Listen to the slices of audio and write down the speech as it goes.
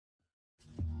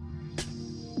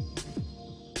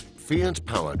Fiat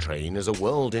Powertrain is a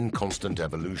world in constant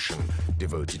evolution,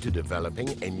 devoted to developing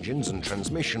engines and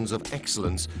transmissions of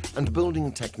excellence and building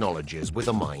technologies with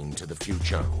a mind to the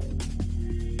future.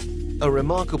 A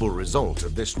remarkable result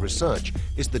of this research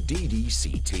is the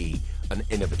DDCT, an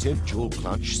innovative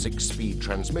dual-clutch 6-speed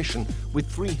transmission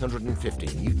with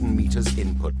 350 Newton-meters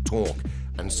input torque,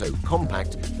 and so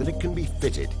compact that it can be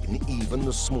fitted in even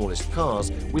the smallest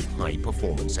cars with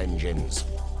high-performance engines.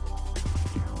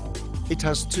 It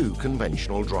has two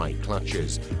conventional dry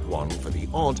clutches, one for the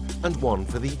odd and one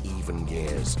for the even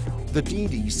gears. The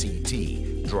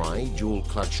DDCT dry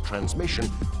dual-clutch transmission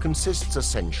consists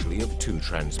essentially of two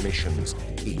transmissions,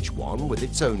 each one with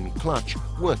its own clutch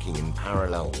working in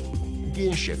parallel.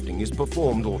 Gear shifting is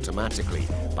performed automatically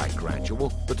by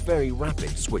gradual but very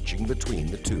rapid switching between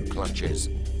the two clutches.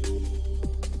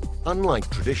 Unlike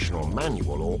traditional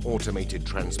manual or automated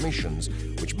transmissions,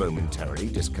 which momentarily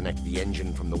disconnect the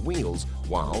engine from the wheels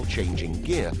while changing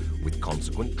gear with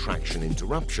consequent traction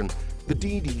interruption, the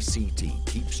DDCT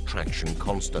keeps traction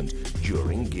constant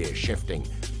during gear shifting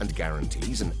and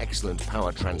guarantees an excellent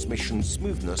power transmission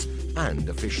smoothness and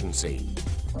efficiency.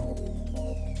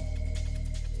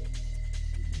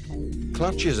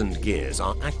 Clutches and gears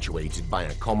are actuated by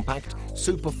a compact,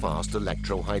 super-fast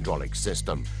electro-hydraulic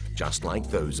system, just like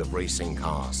those of racing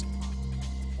cars.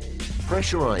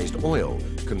 Pressurized oil,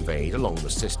 conveyed along the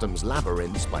system's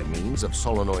labyrinths by means of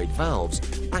solenoid valves,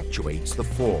 actuates the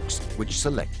forks, which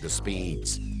select the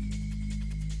speeds.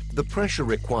 The pressure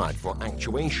required for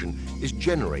actuation is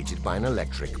generated by an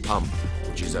electric pump,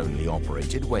 which is only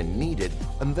operated when needed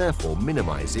and therefore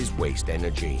minimizes waste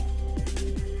energy.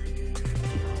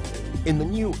 In the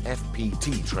new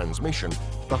FPT transmission,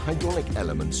 the hydraulic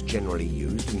elements generally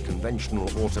used in conventional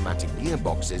automatic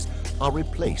gearboxes are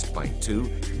replaced by two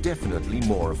definitely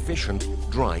more efficient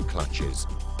dry clutches.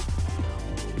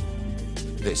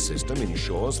 This system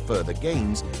ensures further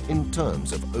gains in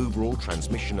terms of overall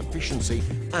transmission efficiency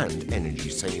and energy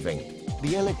saving.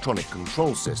 The electronic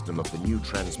control system of the new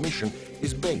transmission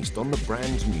is based on the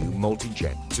brand new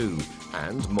Multi-Jet 2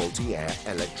 and multi-air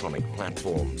electronic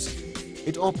platforms.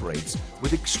 It operates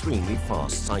with extremely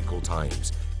fast cycle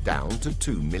times, down to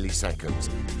 2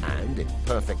 milliseconds, and in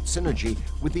perfect synergy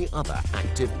with the other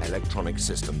active electronic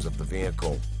systems of the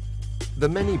vehicle. The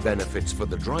many benefits for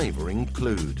the driver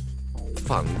include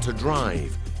fun to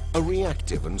drive, a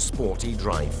reactive and sporty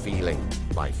drive feeling,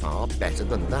 by far better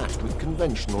than that with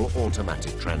conventional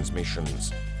automatic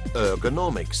transmissions.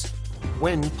 Ergonomics.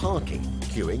 When parking,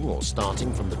 queuing or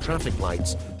starting from the traffic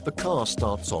lights, the car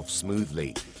starts off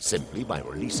smoothly, simply by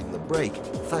releasing the brake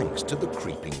thanks to the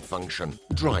creeping function.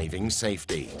 Driving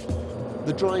safety.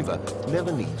 The driver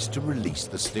never needs to release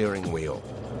the steering wheel.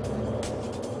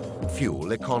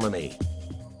 Fuel economy.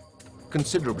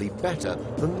 Considerably better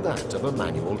than that of a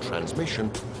manual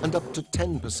transmission and up to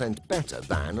 10% better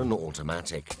than an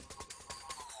automatic.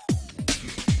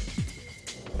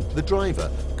 The driver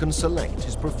can select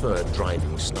his preferred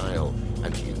driving style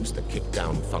and use the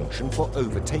kick-down function for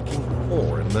overtaking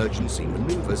or emergency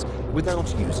maneuvers without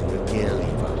using a gear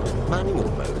lever. Manual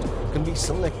mode can be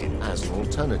selected as an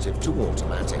alternative to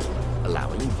automatic,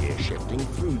 allowing gear shifting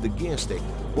through the gear stick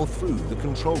or through the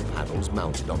control paddles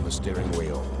mounted on the steering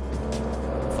wheel.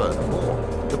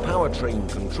 Furthermore, the powertrain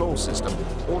control system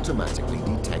automatically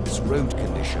detects road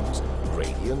conditions,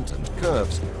 gradient and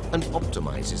curves, and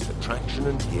optimizes the traction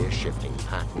and gear shifting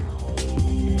pattern.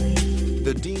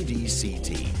 The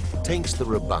DDCT takes the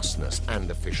robustness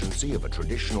and efficiency of a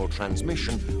traditional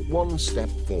transmission one step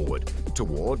forward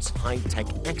towards high-tech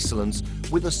excellence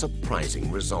with a surprising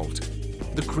result: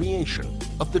 the creation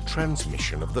of the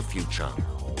transmission of the future.